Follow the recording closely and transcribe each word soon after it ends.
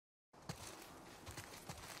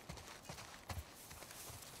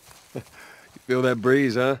Feel that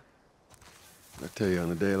breeze, huh? I tell you, on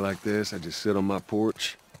a day like this, I just sit on my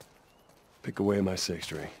porch, pick away at my six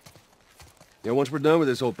string. Yeah, once we're done with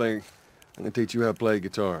this whole thing, I'm gonna teach you how to play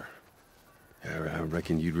guitar. Yeah, I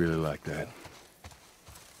reckon you'd really like that.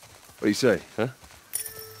 What do you say, huh?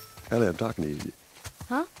 Ellie, I'm talking to you.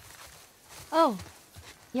 Huh? Oh,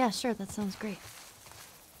 yeah, sure, that sounds great.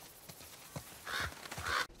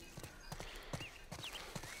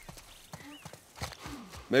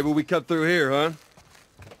 Maybe we cut through here, huh?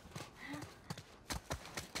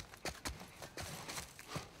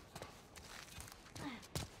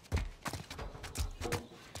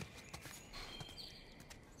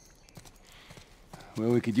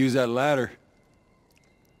 Well, we could use that ladder.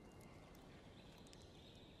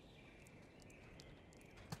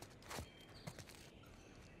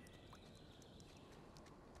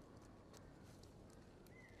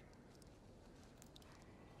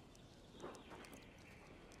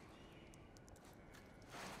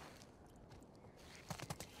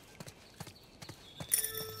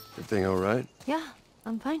 Everything all right? Yeah,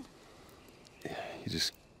 I'm fine. Yeah, you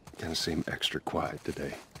just kind of seem extra quiet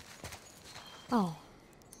today. Oh,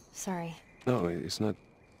 sorry. No, it's not...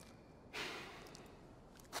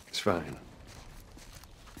 It's fine.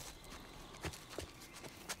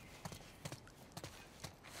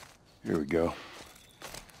 Here we go.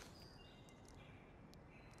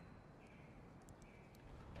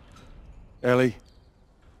 Ellie?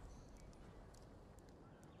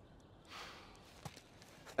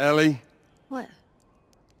 Ellie? What?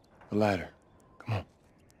 The ladder. Come on.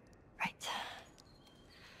 Right.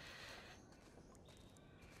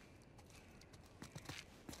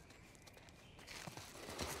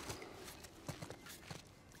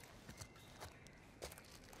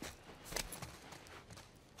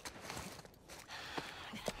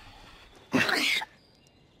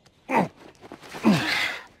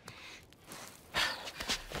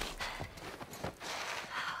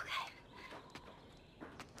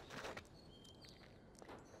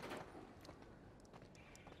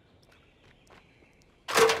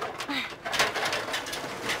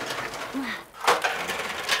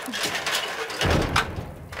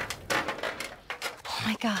 Oh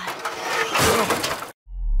my God.